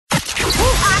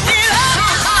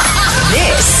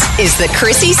is the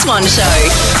Chrissie Swan Show.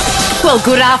 Well,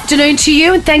 good afternoon to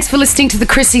you, and thanks for listening to the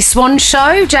Chrissie Swan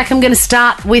Show. Jack, I'm going to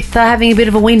start with having a bit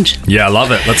of a whinge. Yeah, I love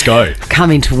it. Let's go.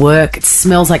 Come into work. It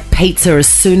smells like pizza as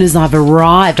soon as I've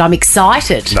arrived. I'm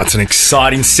excited. That's an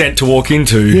exciting scent to walk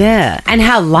into. Yeah, and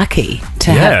how lucky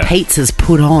to have pizzas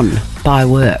put on by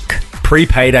work.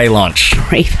 Pre-payday lunch.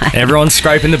 Pre-payday. Everyone's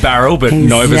scraping the barrel, but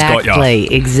Nova's got ya.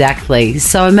 Exactly.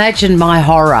 So imagine my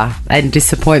horror and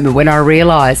disappointment when I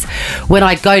realise when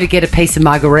I go to get a piece of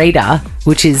margarita,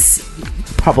 which is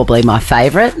probably my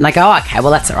favourite, and I go, okay,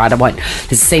 well, that's all right, I won't.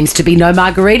 There seems to be no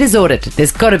margaritas ordered.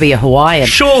 There's got to be a Hawaiian.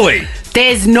 Surely.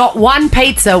 There's not one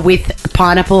pizza with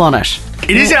pineapple on it.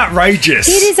 It is outrageous.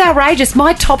 It is outrageous.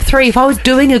 My top three, if I was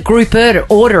doing a group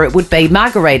order, it would be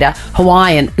margarita,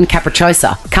 Hawaiian, and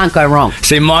capricciosa. Can't go wrong.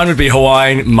 See, mine would be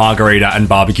Hawaiian, margarita, and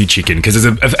barbecue chicken, because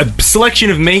there's a selection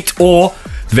of meat or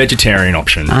vegetarian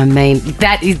option. I mean,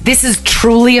 this is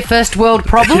truly a first world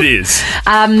problem. It is.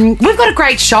 We've got a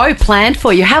great show planned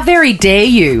for you. How very dare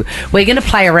you? We're going to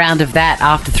play a round of that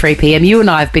after 3 p.m. You and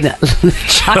I have been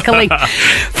chuckling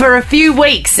for a few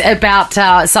weeks about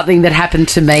something that happened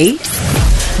to me.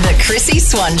 The Chrissie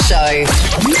Swan Show.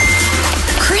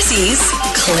 Chrissie's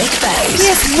clickbait.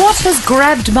 Yes, what has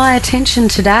grabbed my attention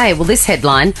today? Well, this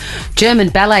headline, German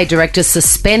ballet director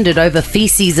suspended over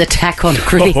feces attack on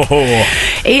critic.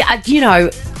 You know,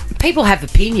 people have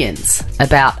opinions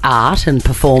about art and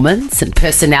performance and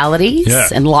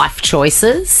personalities and life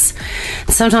choices.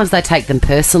 Sometimes they take them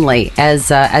personally, as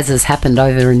has happened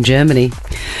over in Germany.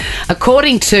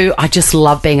 According to, I just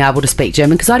love being able to speak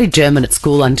German because I did German at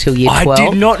school until year 12. I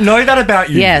did not know that about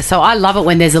you. Yeah, so I love it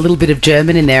when there's a little bit of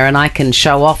German in there and I can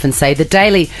show off and say the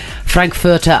Daily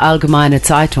Frankfurter Allgemeine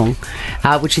Zeitung,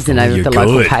 which is the name of the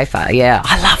local paper. Yeah,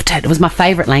 I loved it. It was my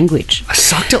favourite language. I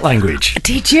sucked at language.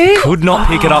 Did you? Could not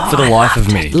pick it up for the life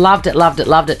of me. Loved it.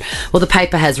 Well, the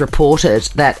paper has reported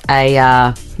that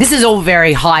this is all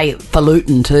very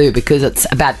highfalutin too because it's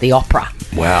about the opera.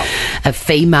 Wow. A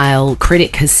female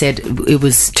critic has said it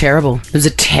was terrible. It was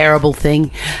a terrible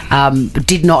thing.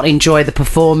 Did not enjoy the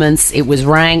performance. It was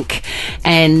rank.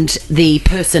 And the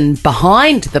person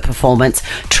behind the performance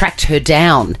tracked her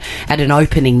down at an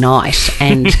opening night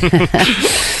and...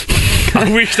 I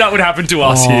wish that would happen to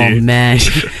us here. Oh, man.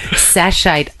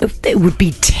 Sashayed. It would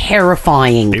be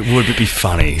terrifying. It would be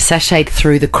funny. Sashayed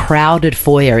through the crowded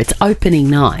foyer. It's opening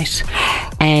night.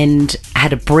 And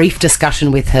had a brief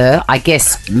discussion with her, I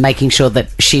guess making sure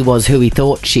that she was who he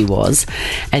thought she was.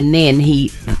 And then he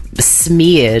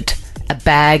smeared a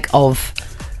bag of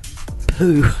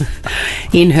poo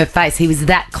in her face. He was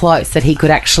that close that he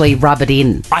could actually rub it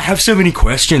in. I have so many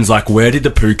questions, like where did the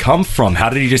poo come from? How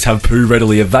did he just have poo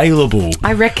readily available?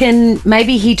 I reckon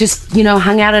maybe he just,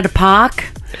 hung out at a park.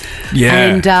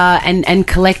 Yeah. And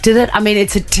collected it. I mean,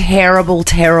 it's a terrible,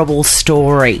 terrible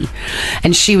story.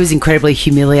 And she was incredibly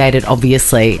humiliated,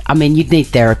 obviously. I mean, you'd need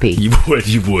therapy. You would.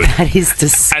 That is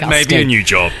disgusting. And maybe a new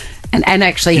job. And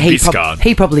actually,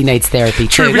 he probably needs therapy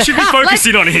too. True, we should be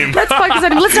focusing on him. Let's focus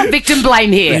on him. Let's not victim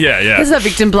blame here. Yeah. Let's not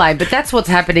victim blame. But that's what's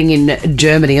happening in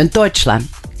Germany and Deutschland.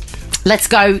 Let's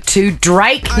go to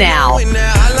Drake now.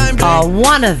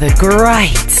 One of the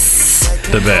greats.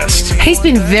 The best. He's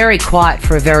been very quiet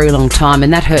for a very long time,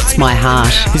 and that hurts my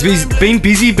heart. He's been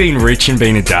busy being rich and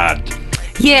being a dad.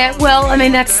 Yeah, well, I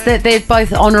mean, they're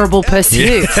both honourable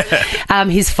pursuits. Yeah.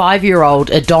 His 5-year-old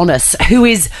Adonis, who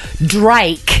is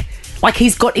Drake, like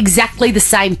he's got exactly the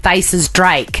same face as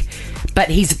Drake, but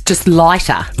he's just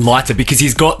lighter. Lighter because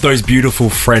he's got those beautiful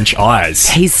French eyes.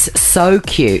 He's so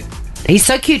cute. He's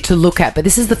so cute to look at, but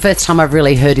this is the first time I've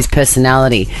really heard his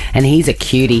personality, and he's a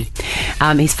cutie.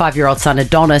 His 5-year-old son,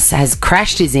 Adonis, has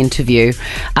crashed his interview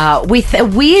with a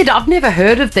weird... I've never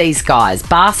heard of these guys.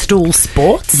 Barstool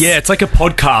Sports? Yeah, it's like a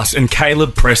podcast, and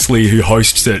Caleb Presley, who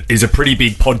hosts it, is a pretty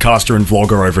big podcaster and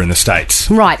vlogger over in the States.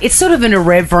 Right. It's sort of an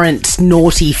irreverent,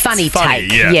 naughty, funny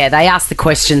take. Yeah, they ask the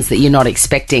questions that you're not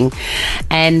expecting.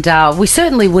 And we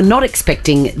certainly were not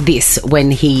expecting this when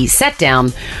he sat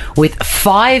down with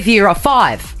five-year-old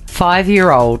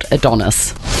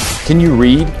Adonis. Can you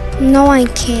read? No, I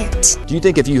can't. Do you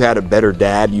think if you had a better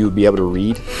dad, you would be able to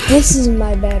read? This is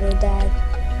my better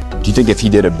dad. Do you think if he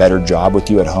did a better job with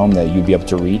you at home that you'd be able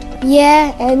to read?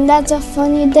 Yeah, and that's a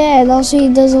funny dad. Also, he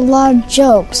does a lot of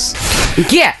jokes.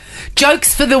 Yeah.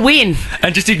 Jokes for the win.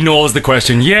 And just ignores the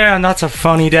question. Yeah, and that's a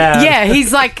funny dad. Yeah,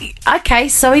 he's like, okay,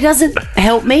 so he doesn't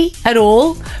help me at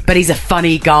all, but he's a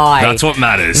funny guy. That's what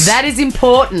matters. That is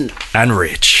important. And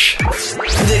rich.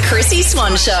 The Chrissie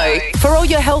Swan Show. For all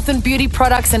your health and beauty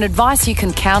products and advice you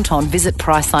can count on, visit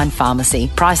Priceline Pharmacy.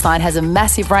 Priceline has a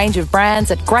massive range of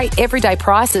brands at great everyday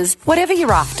prices. Whatever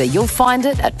you're after, you'll find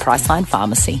it at Priceline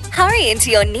Pharmacy. Hurry into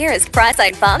your nearest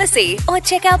Priceline pharmacy or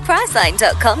check out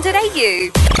priceline.com.au.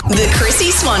 The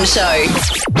Chrissie Swan Show.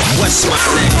 What's my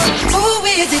name? Who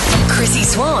is it? Chrissie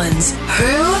Swan's Who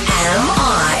Am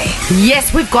I?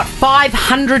 Yes, we've got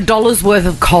 $500 worth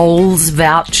of Coles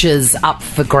vouchers up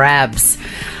for grabs.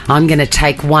 I'm going to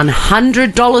take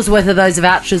 $100 worth of those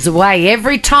vouchers away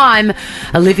every time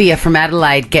Olivia from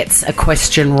Adelaide gets a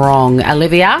question wrong.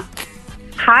 Olivia?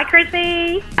 Hi,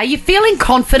 Chrissy. Are you feeling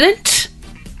confident?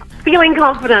 Feeling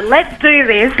confident. Let's do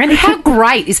this. And how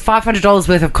great is $500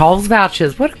 worth of Coles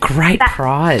vouchers? What a great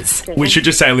prize. We should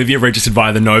just say Olivia registered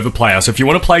via the Nova Player. So if you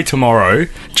want to play tomorrow,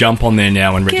 jump on there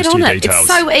now and Get register on your it. details.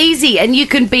 It's so easy, and you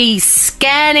can be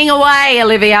scanning away,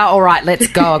 Olivia. All right, let's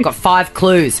go. I've got 5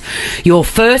 clues. Your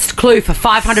first clue for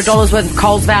 $500 worth of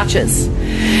Coles vouchers.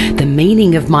 The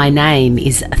meaning of my name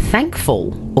is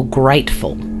thankful or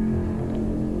grateful.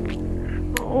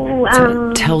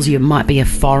 So it tells you it might be a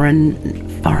foreign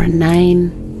name,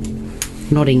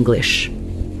 not English.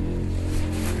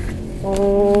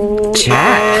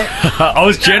 Jack. I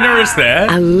was generous there.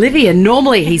 Olivia,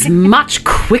 normally he's much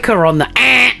quicker on the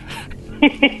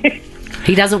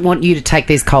He doesn't want you to take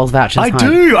these Coles vouchers I home.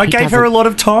 do. I He gave her doesn't. a lot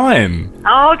of time.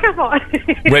 Oh, come on.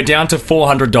 We're down to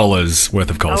 $400 worth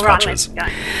of Coles All right, vouchers. let's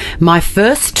go. My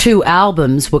first 2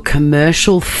 albums were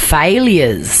commercial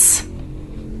failures.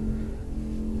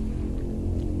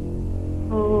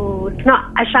 Oh, it's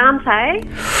not Ashante.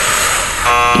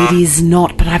 It is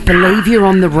not, but I believe you're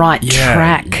on the right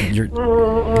track. You're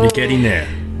getting there.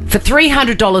 For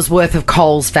 $300 worth of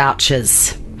Coles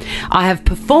vouchers, I have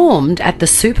performed at the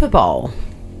Super Bowl.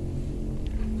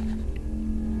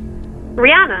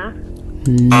 Rihanna.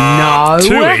 No.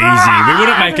 Too easy. We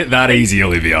wouldn't make it that easy,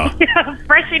 Olivia.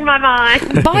 Fresh in my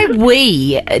mind. By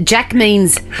we, Jack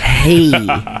means he.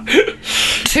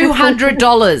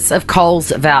 $200 of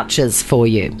Coles vouchers for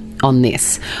you on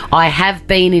this. I have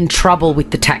been in trouble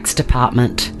with the tax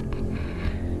department.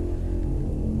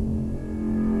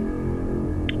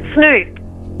 Snoop.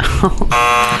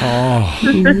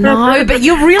 No, but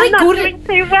you're really I'm not good doing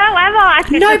too well, am I?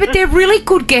 No, but they're really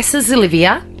good guesses,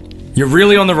 Olivia. You're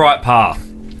really on the right path.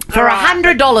 For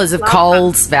 $100 of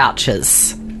Coles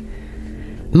vouchers.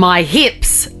 My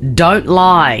hips don't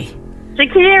lie.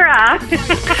 Shakira.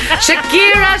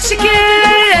 Shakira, Shakira.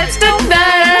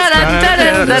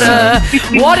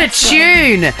 What a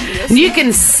tune. You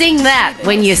can sing that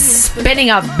when you're spending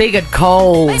up big at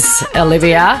Coles,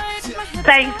 Olivia.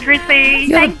 Thanks, Chrissy.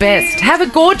 You're the best. Have a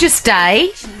gorgeous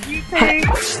day.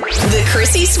 The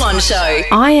Chrissie Swan Show.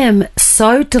 I am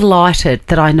so delighted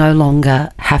that I no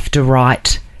longer have to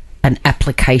write an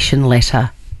application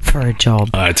letter for a job.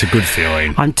 It's a good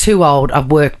feeling. I'm too old.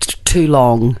 I've worked too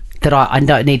long that I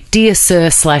don't need dear sir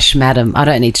 / madam. I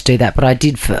don't need to do that, but I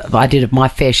did my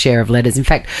fair share of letters. In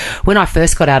fact, when I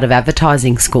first got out of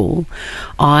advertising school,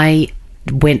 I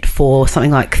went for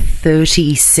something like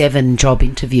 37 job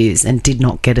interviews and did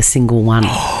not get a single one.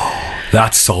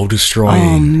 That's soul destroying.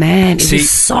 Oh, man, it was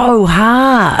so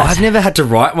hard. I've never had to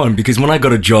write one because when I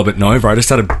got a job at Nova, I just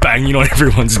started banging on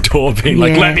everyone's door being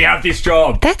like, let me have this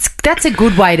job. That's a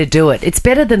good way to do it. It's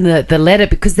better than the letter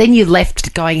because then you're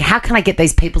left going, how can I get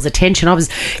these people's attention? I was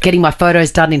getting my photos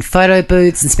done in photo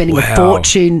booths and spending a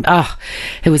fortune. Oh,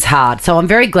 it was hard. So I'm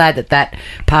very glad that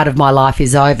part of my life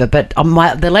is over. But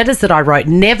the letters that I wrote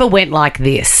never went like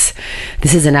this.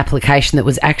 This is an application that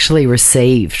was actually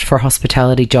received for a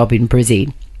hospitality job in Brisbane.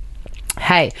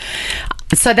 Hey,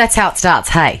 so that's how it starts.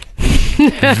 Hey.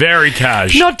 Very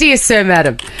cash. Not dear sir,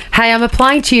 madam. Hey, I'm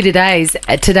applying to you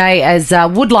today as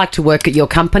would like to work at your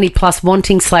company, plus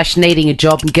wanting / needing a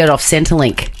job and get off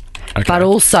Centrelink. Okay. But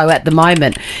also at the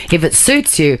moment, if it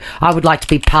suits you, I would like to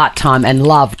be part-time and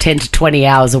love 10 to 20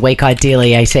 hours a week,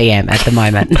 ideally ATM at the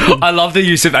moment. I love the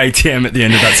use of ATM at the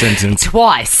end of that sentence.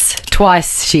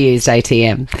 Twice she used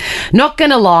ATM. Not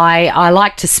going to lie, I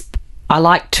like to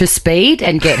speed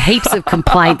and get heaps of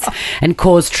complaints and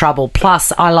cause trouble.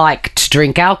 Plus, I like to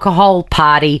drink alcohol,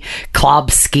 party,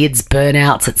 clubs, skids,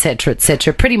 burnouts, etc.,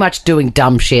 etc. Pretty much doing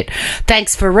dumb shit.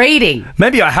 Thanks for reading.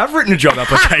 Maybe I have written a job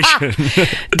application.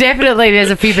 Definitely,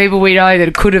 there's a few people we know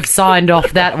that could have signed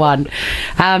off that one.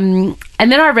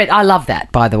 And then I love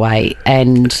that, by the way.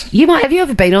 And have you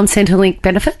ever been on Centrelink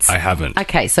benefits? I haven't.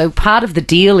 Okay, so part of the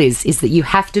deal is that you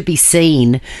have to be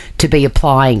seen to be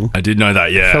applying. I did know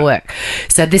that, yeah. For work.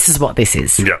 So this is what this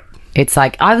is. Yep. It's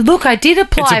like, I did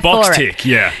apply for it. It's a box tick,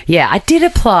 yeah. Yeah, I did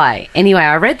apply. Anyway,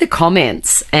 I read the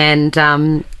comments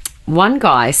and one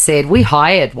guy said, we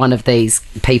hired one of these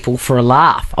people for a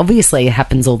laugh. Obviously, it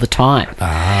happens all the time.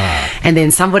 And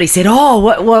then somebody said, oh,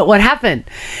 what happened?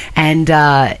 And,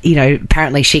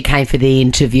 apparently she came for the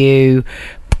interview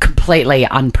completely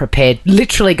unprepared,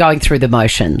 literally going through the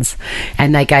motions.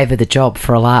 And they gave her the job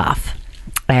for a laugh.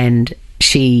 And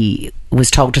she was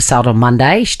told to start on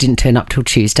Monday. She didn't turn up till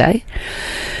Tuesday.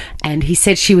 And he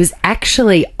said she was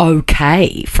actually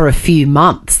okay for a few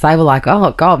months. They were like,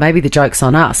 oh, God, maybe the joke's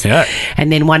on us. Yeah.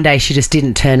 And then one day she just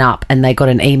didn't turn up and they got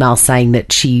an email saying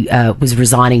that she was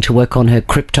resigning to work on her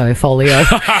crypto folio.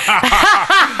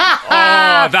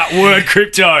 Oh, that word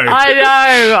crypto.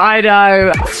 I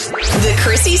know. The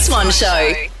Chrissie Swan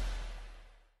Show.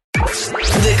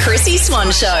 The Chrissie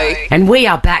Swan Show. And we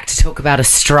are back to talk about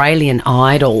Australian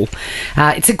Idol.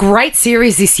 It's a great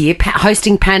series this year.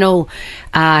 Hosting panel,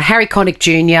 Harry Connick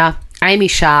Jr., Amy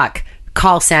Shark,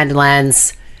 Kyle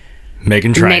Sandilands,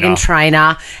 Megan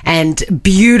Trainor, and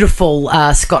beautiful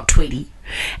Scott Tweedy.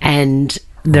 And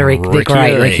the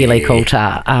great Ricky Lee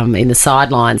Coulter in the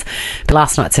sidelines. But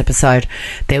last night's episode,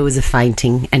 there was a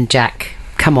fainting, and Jack...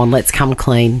 Come on, let's come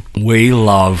clean. We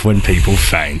love when people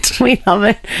faint. We love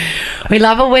it. We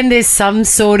love it when there's some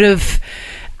sort of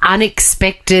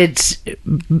unexpected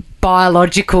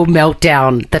biological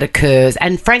meltdown that occurs.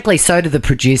 And frankly, so do the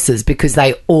producers, because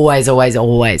they always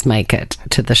make it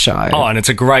to the show. Oh, and it's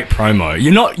a great promo.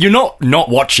 You're not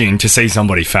watching to see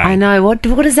somebody faint. I know. What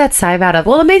does that say about it?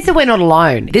 Well, it means that we're not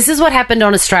alone. This is what happened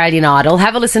on Australian Idol.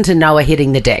 Have a listen to Noah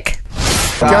hitting the deck.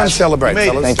 Go and celebrate,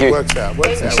 fellas. Thank you. It works out.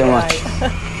 Thanks so much.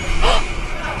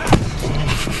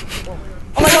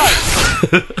 Oh, my God.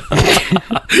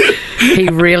 He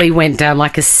really went down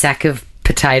like a sack of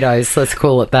potatoes, let's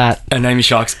call it that. And Amy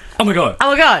Shark's, oh my God.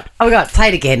 Play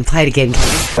it again. Go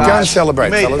and celebrate,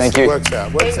 fellas. Thank you. It works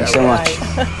out. Thanks so much.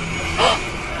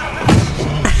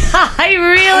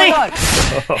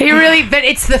 He really, but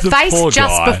it's the face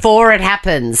just before it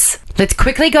happens. Let's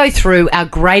quickly go through our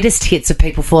greatest hits of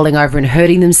people falling over and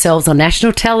hurting themselves on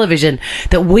national television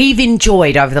that we've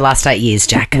enjoyed over the last 8 years,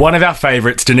 Jack. One of our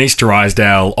favourites, Denise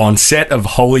Drysdale, on set of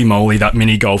Holy Moly, that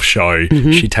mini golf show,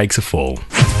 she takes a fall.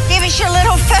 Give us your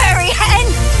little furry hen.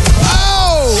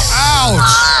 Oh,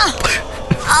 ouch.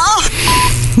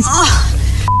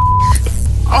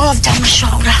 I've done my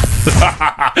shoulder.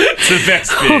 It's the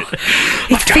best bit.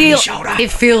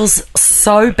 It feels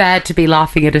so bad to be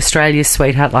laughing at Australia's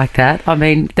sweetheart like that. I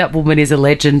mean, that woman is a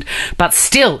legend, but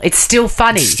still, it's still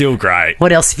funny. It's still great.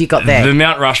 What else have you got there? The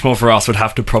Mount Rushmore for us would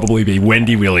have to probably be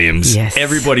Wendy Williams. Yes.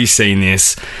 Everybody's seen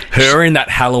this. Her in that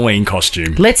Halloween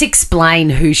costume. Let's explain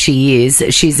who she is.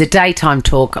 She's a daytime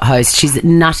talk host. She's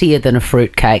nuttier than a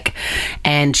fruitcake.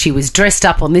 And she was dressed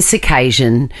up on this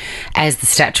occasion as the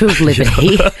Statue of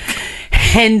Liberty.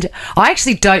 And I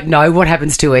actually don't know what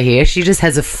happens to her here. She just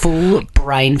has a full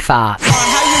brain fart. How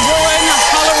you doing?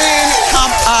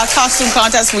 Halloween costume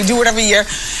contest. We do it every year.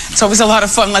 It's always a lot of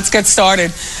fun. Let's get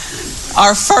started.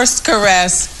 Our first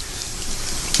caress.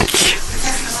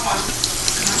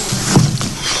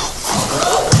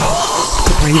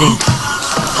 Breathing.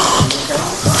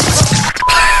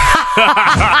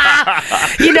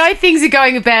 You know things are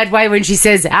going a bad way when she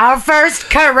says our first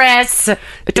caress. It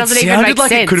doesn't even make sense. It sounded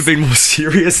like it could have been more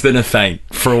serious than a faint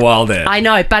for a while there. I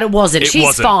know, but it wasn't.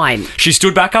 She's fine. She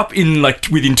stood back up in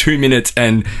within 2 minutes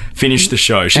and finished the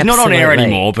show. She's not on air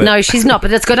anymore. But no, she's not.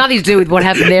 But that's got nothing to do with what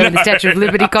happened there in the Statue of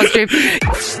Liberty costume.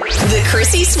 The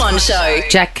Chrissie Swan Show.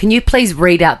 Jack, can you please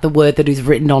read out the word that is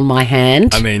written on my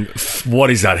hand? I mean, what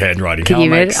is that handwriting? Can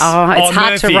you read it? Oh, it's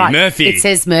hard to write. Murphy. It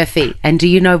says Murphy. And do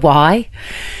you know why?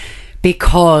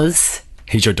 Because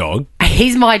he's your dog.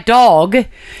 He's my dog,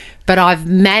 but I've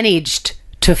managed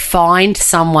to find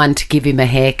someone to give him a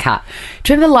haircut.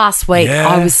 Do you remember last week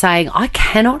I was saying I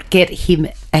cannot get him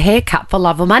a haircut for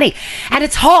love or money, and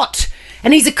it's hot.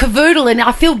 And he's a cavoodle, and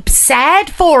I feel sad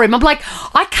for him. I'm like,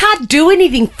 I can't do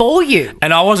anything for you.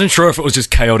 And I wasn't sure if it was just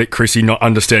chaotic Chrissie not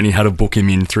understanding how to book him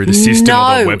in through the system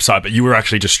or the website, but you were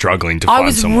actually just struggling to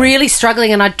find someone. I was really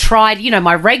struggling, and I tried,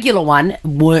 my regular one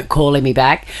weren't calling me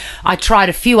back. I tried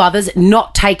a few others,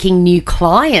 not taking new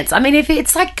clients. I mean, if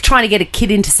it's like trying to get a kid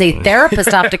in to see a therapist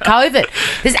after COVID.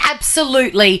 There's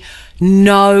absolutely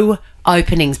no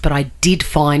openings, but I did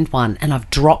find one, and I've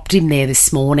dropped him there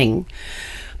this morning.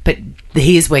 But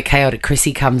here's where chaotic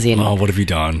Chrissie comes in. Oh, what have you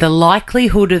done? The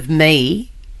likelihood of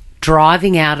me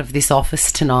driving out of this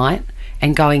office tonight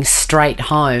and going straight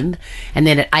home, and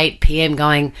then at 8 p.m.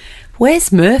 going,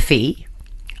 where's Murphy?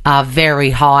 Are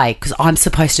very high because I'm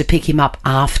supposed to pick him up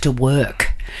after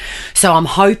work. So I'm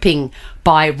hoping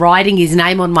by writing his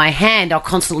name on my hand, I'll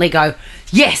constantly go,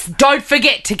 yes, don't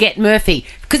forget to get Murphy.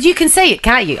 Because you can see it,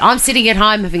 can't you? I'm sitting at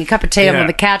home having a cup of tea. I'm on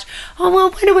the couch. Oh, well, I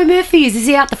wonder where Murphy is. Is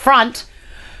he out the front?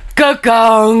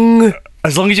 Gong.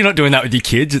 As long as you're not doing that with your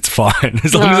kids, it's fine.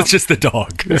 As long as it's just the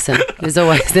dog. Listen, there's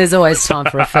always time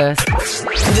for a first.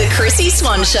 The Chrissie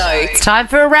Swan Show. It's time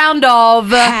for a round of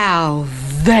How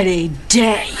very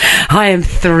day. I am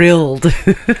thrilled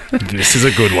This is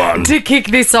a good one. to kick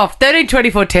this off.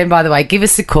 132410, by the way, give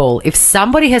us a call. If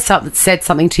somebody has said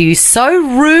something to you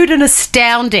so rude and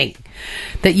astounding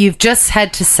that you've just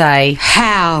had to say,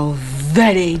 How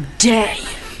very day.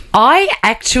 I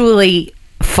actually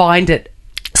find it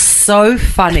so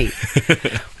funny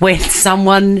when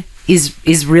someone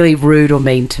is really rude or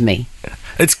mean to me.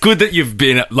 It's good that you've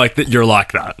been like that. You're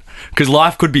like that because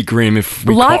life could be grim if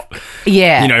we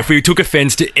if we took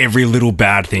offence to every little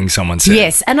bad thing someone said.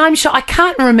 Yes, and I'm sure I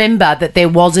can't remember that there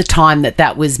was a time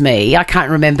that was me. I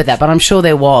can't remember that, but I'm sure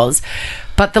there was.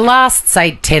 But the last,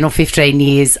 say, 10 or 15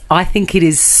 years, I think it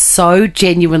is so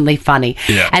genuinely funny.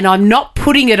 Yeah. And I'm not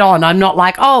putting it on. I'm not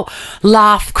like, oh,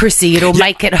 laugh, Chrissie, it'll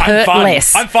make it hurt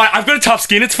less. I'm fine. I've got a tough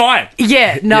skin. It's fine.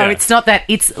 Yeah, no, it's not that.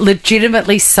 It's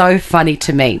legitimately so funny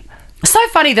to me. So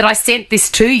funny that I sent this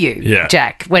to you,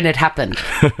 Jack, when it happened.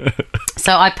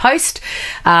 So I post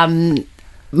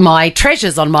my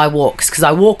treasures on my walks because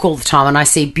I walk all the time and I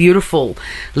see beautiful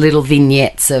little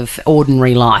vignettes of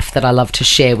ordinary life that I love to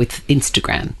share with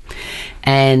Instagram.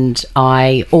 And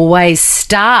I always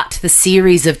start the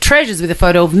series of treasures with a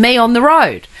photo of me on the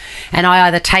road. And I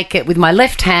either take it with my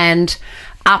left hand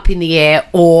up in the air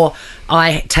or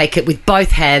I take it with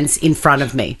both hands in front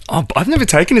of me. Oh, I've never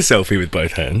taken a selfie with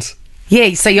both hands.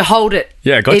 Yeah, so you hold it.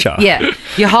 Yeah, gotcha.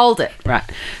 You hold it. Right.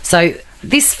 So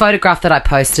this photograph that I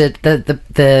posted,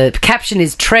 the caption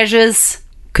is treasures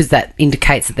because that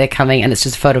indicates that they're coming, and it's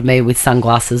just a photo of me with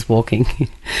sunglasses walking.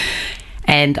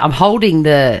 And I'm holding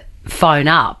the phone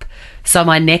up, so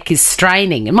my neck is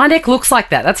straining. And my neck looks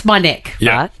like that. That's my neck,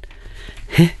 right?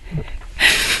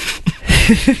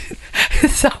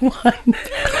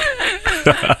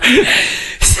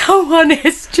 Someone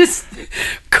has just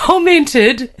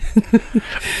commented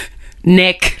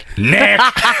neck.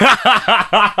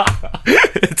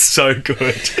 It's so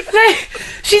good.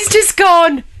 She's just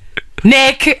gone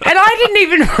neck, and I didn't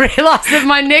even realise that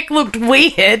my neck looked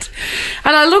weird.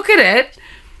 And I look at it,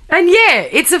 and yeah,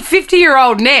 it's a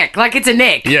 50-year-old neck. Like, it's a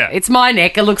neck. Yeah, it's my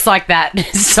neck. It looks like that.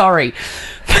 Sorry,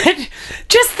 but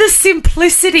just the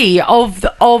simplicity of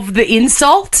the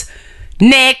insult.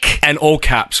 Neck. And all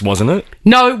caps, wasn't it?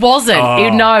 No, it wasn't.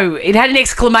 It had an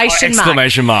exclamation mark.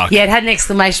 Exclamation mark. Yeah, it had an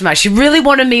exclamation mark. She really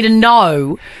wanted me to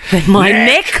know that my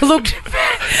neck looked...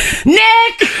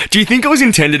 Neck! Do you think it was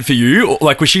intended for you? Or,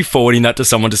 like, was she forwarding that to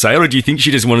someone to say, or do you think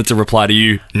she just wanted to reply to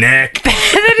you, neck?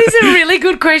 That is a really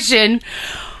good question.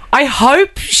 I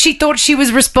hope she thought she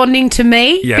was responding to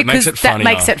me. Yeah, because that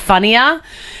makes it funnier.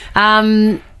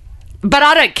 But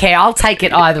I don't care. I'll take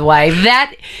it either way.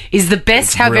 That is the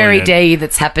best how very dare you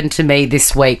that's happened to me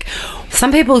this week.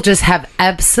 Some people just have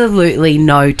absolutely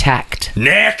no tact.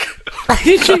 Neck!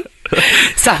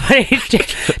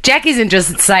 Jack isn't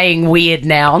just saying weird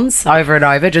nouns over and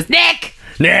over, just neck!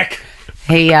 Neck!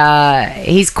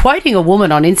 He's quoting a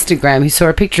woman on Instagram who saw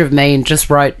a picture of me and just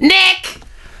wrote, neck!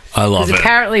 I love it. Because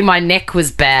apparently my neck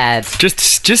was bad.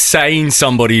 Just saying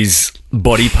somebody's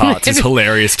body parts is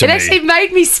hilarious to me. It actually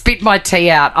made me spit my tea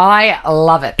out. I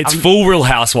love it. It's full Real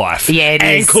Housewife. Yeah, it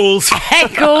Ankles. is.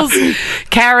 Ankles.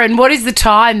 Karen, what is the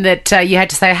time that you had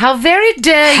to say, how very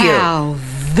dare you? How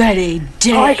very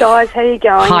dare. Hi guys, how you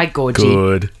going? Hi, Gorgie.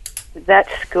 Good.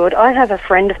 That's good. I have a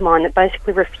friend of mine that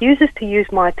basically refuses to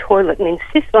use my toilet and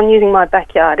insists on using my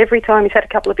backyard every time he's had a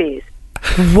couple of beers.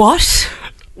 What?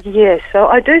 Yes, so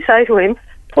I do say to him,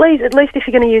 please, at least if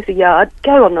you're going to use the yard,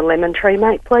 go on the lemon tree,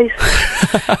 mate, please.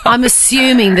 I'm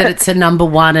assuming that it's a number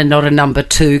 1 and not a number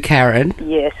 2, Karen.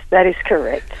 Yes, that is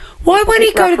correct. Why won't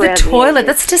he go to the toilet?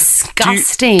 That's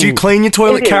disgusting. Do you clean your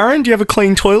toilet, Karen? Do you have a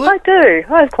clean toilet? I do.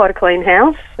 I have quite a clean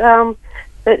house.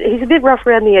 But he's a bit rough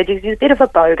around the edges. He's a bit of a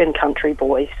bogan country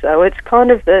boy, so it's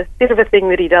kind of the bit of a thing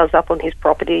that he does up on his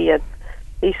property, and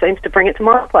he seems to bring it to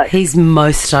my place. He's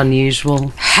most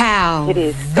unusual. How? It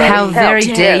is. How very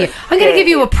dare you. I'm going to give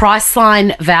you a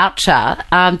Priceline voucher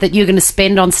that you're going to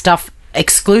spend on stuff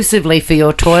exclusively for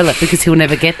your toilet because he'll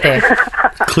never get there.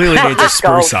 Clearly needs to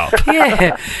spruce up.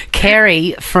 Yeah.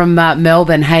 Kerry from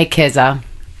Melbourne. Hey, Keza.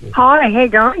 Hi, how you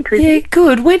going, Chrissie? Yeah,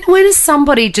 good. When has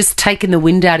somebody just taken the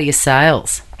wind out of your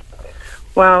sails?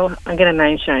 Well, I'm going to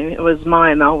name shame. It was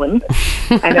Maya Melbourne,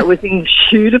 and it was in the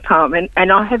shoe department,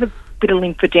 and I have a bit of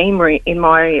lymphedema in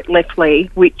my left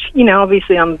leg, which, you know,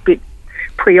 obviously I'm a bit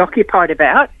preoccupied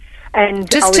about. And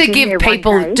just to give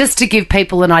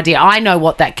people an idea, I know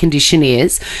what that condition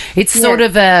is. It's sort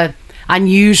of a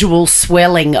unusual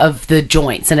swelling of the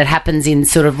joints, and it happens in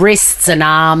sort of wrists and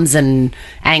arms and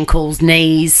ankles,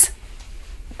 knees,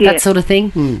 that sort of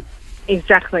thing.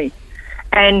 Exactly.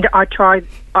 And I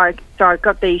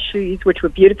got these shoes, which were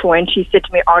beautiful, and she said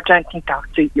to me, I don't think they'll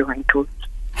suit your ankles.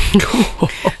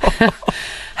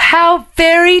 How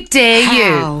very dare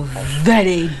you? How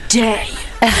very dare you?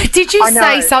 Did you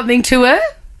say something to her?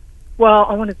 Well,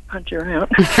 I wanted to punch her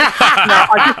out. No,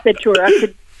 I just said to her, I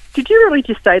said, did you really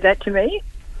just say that to me?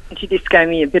 And she just gave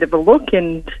me a bit of a look,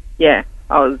 and I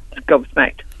was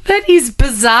gobsmacked. That is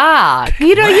bizarre.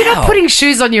 You know, you're not putting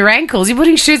shoes on your ankles, you're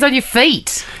putting shoes on your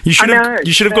feet. You should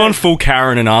have gone full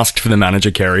Karen and asked for the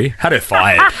manager, Kerry. Had her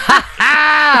fired.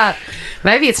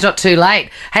 Maybe it's not too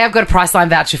late. Hey, I've got a Priceline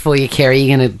voucher for you, Kerry.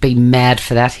 You're going to be mad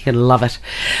for that. You're going to love it.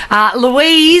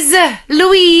 Louise.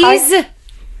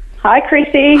 Hi,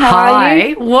 Chrissie. How are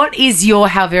you? What is your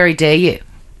how very dare you?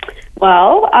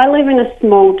 Well, I live in a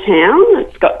small town.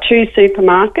 It's got 2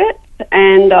 supermarkets,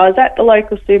 and I was at the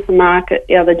local supermarket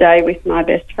the other day with my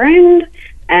best friend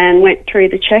and went through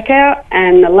the checkout,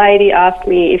 and the lady asked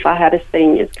me if I had a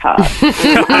senior's card.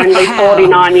 I'm only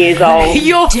 49 years old.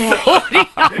 You're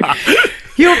 49.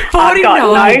 You're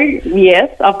 49.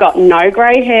 I've got no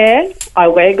grey hair. I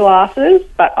wear glasses,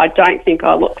 but I don't think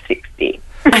I look 60.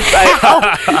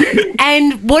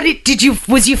 And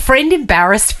was your friend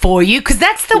embarrassed for you? Because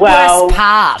that's the worst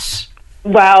part.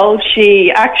 Well,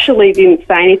 she actually didn't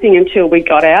say anything until we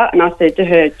got out, and I said to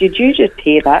her, did you just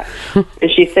hear that? And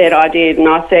she said, I did. And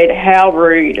I said, how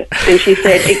rude? And she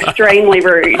said, extremely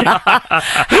rude.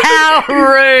 How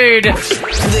rude.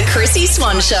 The Chrissie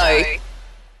Swan Show.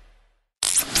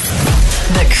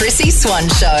 The Chrissie Swan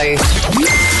Show.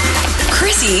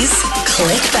 Chrissie's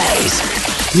Clickbait.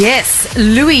 Yes,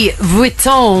 Louis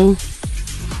Vuitton.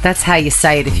 That's how you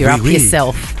say it if you're up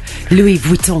yourself. Louis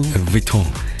Vuitton.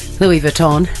 Louis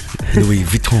Vuitton. Louis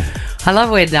Vuitton. I love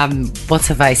when what's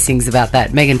her face sings about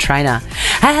that. Meghan Trainor.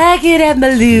 I could have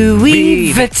my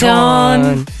Louis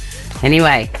Vuitton.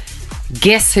 Anyway,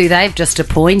 guess who they've just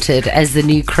appointed as the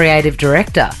new creative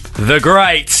director? The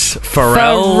great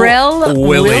Pharrell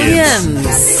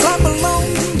Williams.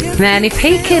 Man, if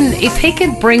he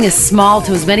can bring a smile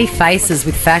to as many faces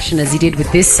with fashion as he did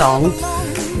with this song,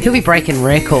 he'll be breaking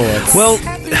records. Well,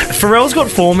 Pharrell's got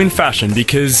form in fashion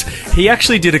because he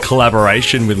actually did a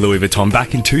collaboration with Louis Vuitton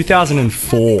back in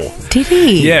 2004. Did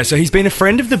he? Yeah, so he's been a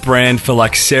friend of the brand for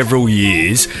like several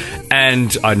years,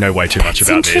 and I know way too much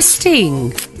about this.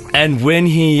 Interesting. And when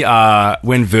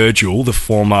when Virgil, the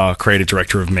former creative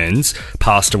director of Men's,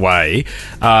 passed away,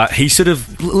 he sort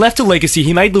of left a legacy.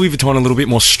 He made Louis Vuitton a little bit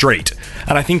more street.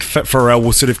 And I think Pharrell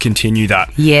will sort of continue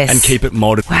that and keep it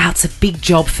modern. Wow, it's a big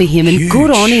job for him, and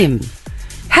good on him.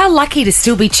 How lucky to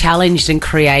still be challenged and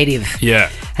creative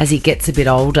as he gets a bit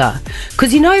older.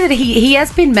 Because you know that he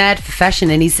has been mad for fashion,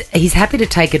 and he's happy to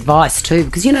take advice too.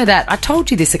 Because you know that, I told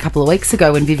you this a couple of weeks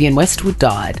ago when Vivienne Westwood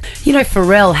died. You know,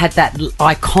 Pharrell had that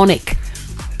iconic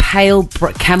pale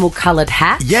camel-coloured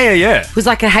hat. Yeah. It was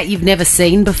like a hat you've never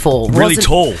seen before. Really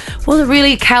tall. Wasn't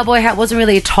really a cowboy hat, wasn't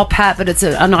really a top hat, but it's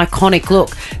an iconic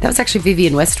look. That was actually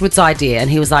Vivienne Westwood's idea, and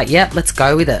he was like, yep, let's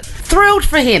go with it. Thrilled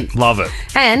for him. Love it.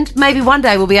 And maybe one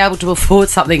day we'll be able to afford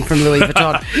something from Louis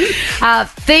Vuitton.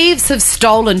 Thieves have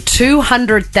stolen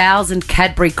 200,000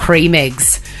 Cadbury cream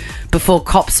eggs before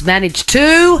cops managed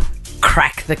to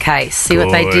crack the case. See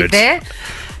what they did there?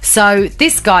 So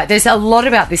this guy, there's a lot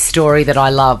about this story that I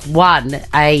love. One,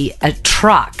 a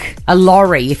truck, a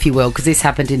lorry, if you will, because this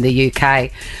happened in the UK,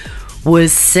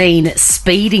 was seen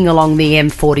speeding along the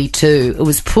M42. It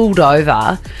was pulled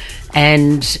over,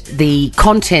 and the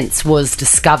contents was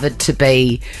discovered to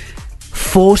be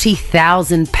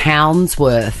 £40,000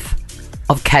 worth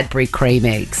of Cadbury cream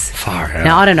eggs. Far out.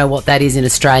 Now, I don't know what that is in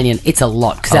Australian. It's a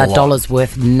lot, because our dollar's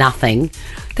worth nothing.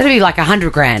 That'd be like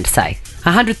 $100,000, say.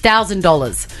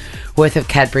 $100,000 worth of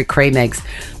Cadbury cream eggs.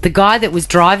 The guy that was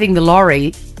driving the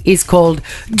lorry is called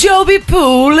Joby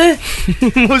Pool.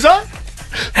 What's that?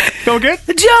 Go again?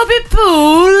 Joby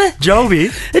Pool. Joby.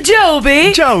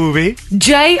 Joby. Joby.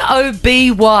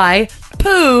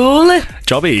 Pool.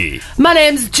 Joby. My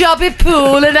name's Joby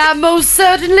Pool, and I most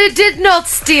certainly did not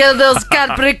steal those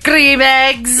Cadbury cream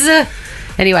eggs.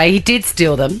 Anyway, he did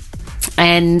steal them,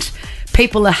 and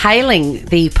people are hailing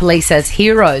the police as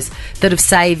heroes that have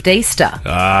saved Easter.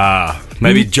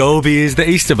 Maybe Joby is the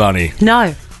Easter Bunny.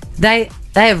 No, they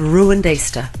have ruined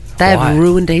Easter. They have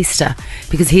ruined Easter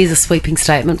because here's a sweeping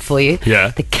statement for you. Yeah.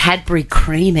 The Cadbury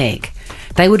cream egg.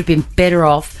 They would have been better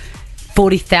off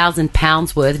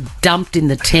 £40,000 worth dumped in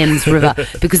the Thames River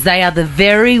because they are the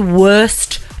very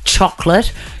worst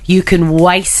chocolate you can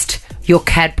waste your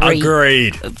Cadbury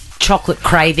Agreed. chocolate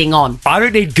craving on. I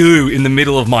don't need goo in the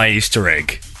middle of my Easter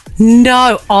egg.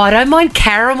 No, I don't mind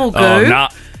caramel goo. Oh, nah.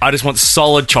 I just want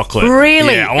solid chocolate.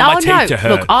 Really? Yeah, I want my teeth to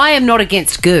hurt. Look, I am not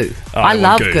against goo. I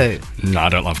love goo. No, I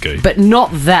don't love goo. But not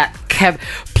that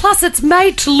Plus, it's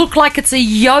made to look like it's a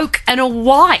yolk and a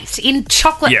white in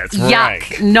chocolate. Yeah, it's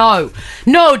Yuck. rank.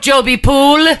 No, Joby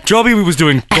Pool. Joby was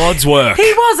doing God's work.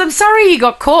 He was. I'm sorry he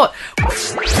got caught.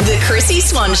 The Chrissie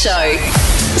Swan Show.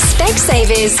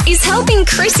 Specsavers is helping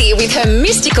Chrissie with her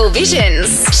mystical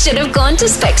visions. Should have gone to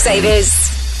Specsavers.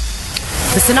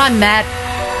 Listen, I'm mad.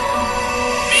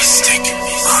 Mystic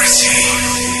Chrissie.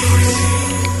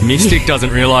 Mystic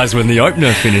doesn't realise when the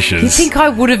opener finishes. You think I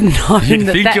would have known You'd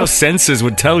that? think your senses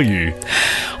would tell you.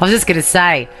 I was just going to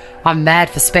say, I'm mad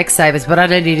for Specsavers, but I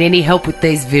don't need any help with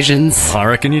these visions. I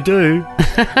reckon you do.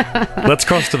 Let's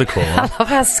cross to the caller. I love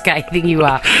how scathing you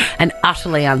are and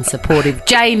utterly unsupportive.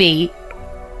 Jamie.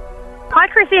 Hi,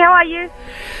 Chrissie. How are you?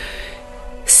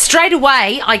 Straight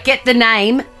away, I get the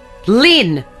name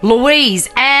Lynn, Louise,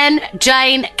 Anne,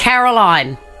 Jane,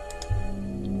 Caroline.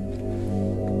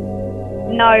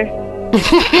 No.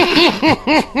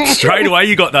 Straight away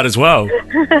you got that as well.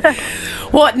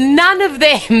 What, none of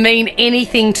them mean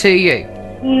anything to you?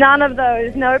 None of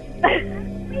those, nope.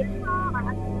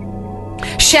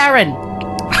 Sharon.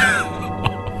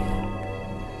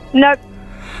 Nope.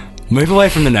 Move away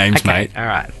from the names, Okay, mate. all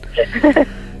right.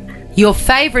 Your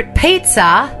favourite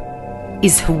pizza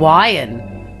is Hawaiian.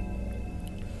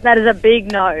 That is a big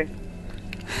no.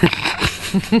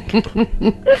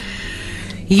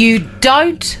 You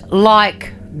don't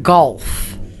like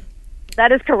golf.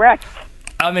 That is correct.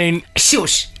 I mean,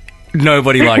 shush.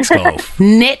 Nobody likes golf.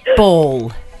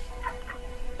 Netball.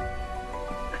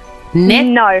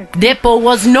 No. Netball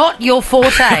was not your forte.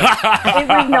 It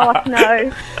was not,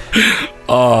 no.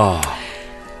 Oh.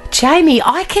 Jamie,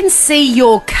 I can see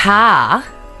your car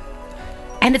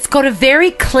and it's got a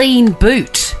very clean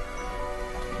boot.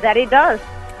 That it does.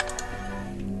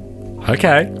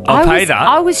 Okay, I'll pay that.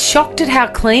 I was shocked at how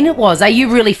clean it was. Are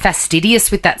you really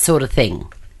fastidious with that sort of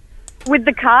thing? With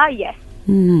the car, yes.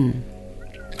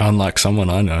 Unlike someone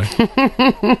I know.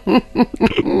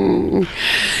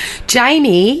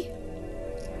 Jamie.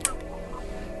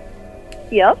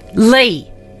 Yep. Lee.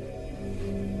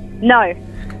 No.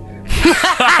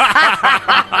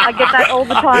 I get that all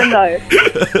the time, though.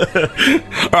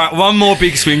 All right, one more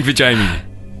big swing for Jamie.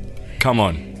 Come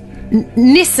on.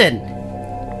 Nissan.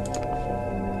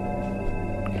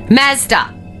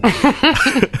 Mazda.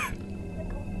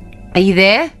 Are you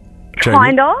there? Jamie?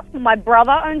 Kind of. My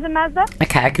brother owns a Mazda.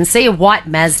 Okay, I can see a white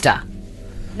Mazda.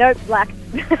 Nope, black.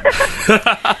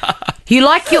 You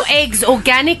like your eggs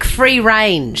organic, free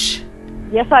range.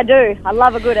 Yes, I do. I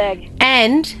love a good egg.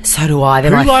 And so do I.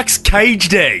 Who likes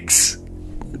caged eggs?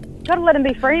 Gotta let them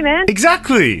be free, man.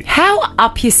 Exactly. How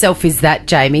up yourself is that,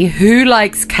 Jamie? Who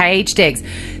likes caged eggs?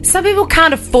 Some people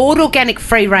can't afford organic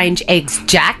free range eggs,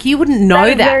 Jack. You wouldn't know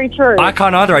That is very true. I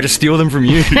can't either. I just steal them from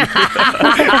you.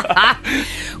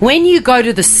 When you go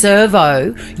to the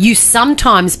servo, you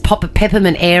sometimes pop a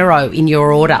peppermint aero in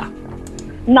your order.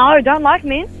 No, don't like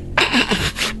mint.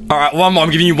 All right, one more.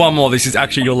 I'm giving you one more. This is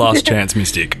actually your last chance,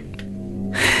 Mystic.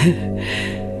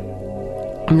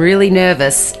 I'm really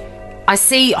nervous. I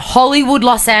see Hollywood,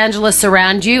 Los Angeles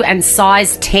around you and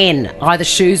size 10, either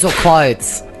shoes or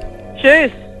clothes.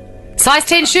 Shoes. Size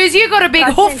 10 shoes? You got a big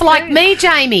Size hoof 10 like shoes. me,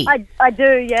 Jamie. I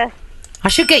do, yes. I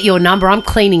should get your number. I'm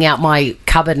cleaning out my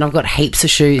cupboard and I've got heaps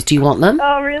of shoes. Do you want them?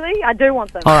 Oh, really? I do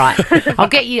want them. All right. I'll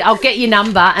get your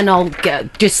number and I'll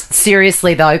just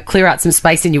seriously though, clear out some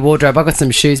space in your wardrobe. I've got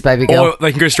some shoes, baby girl. Or they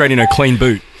can go straight in a clean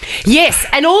boot. Yes,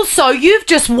 and also you've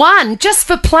just won just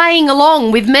for playing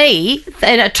along with me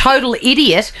and a total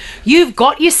idiot. You've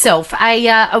got yourself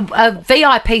a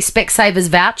VIP Specsavers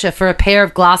voucher for a pair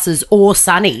of glasses or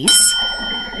sunnies.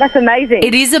 That's amazing.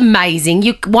 It is amazing.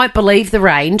 You won't believe the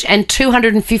range and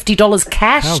 $250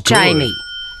 cash, How good. Jamie.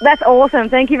 That's awesome.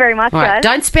 Thank you very much, All right, guys.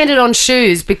 don't spend it on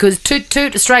shoes because Toot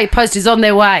Toot Australia Post is on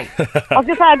their way. I was going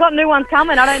to say, I got new ones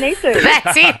coming. I don't need to.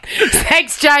 That's it.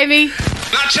 Thanks, Jamie.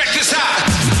 Now check this out.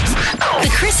 The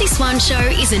Chrissie Swan Show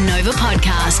is a Nova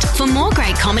podcast. For more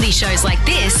great comedy shows like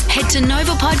this, head to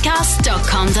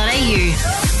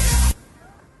novapodcast.com.au.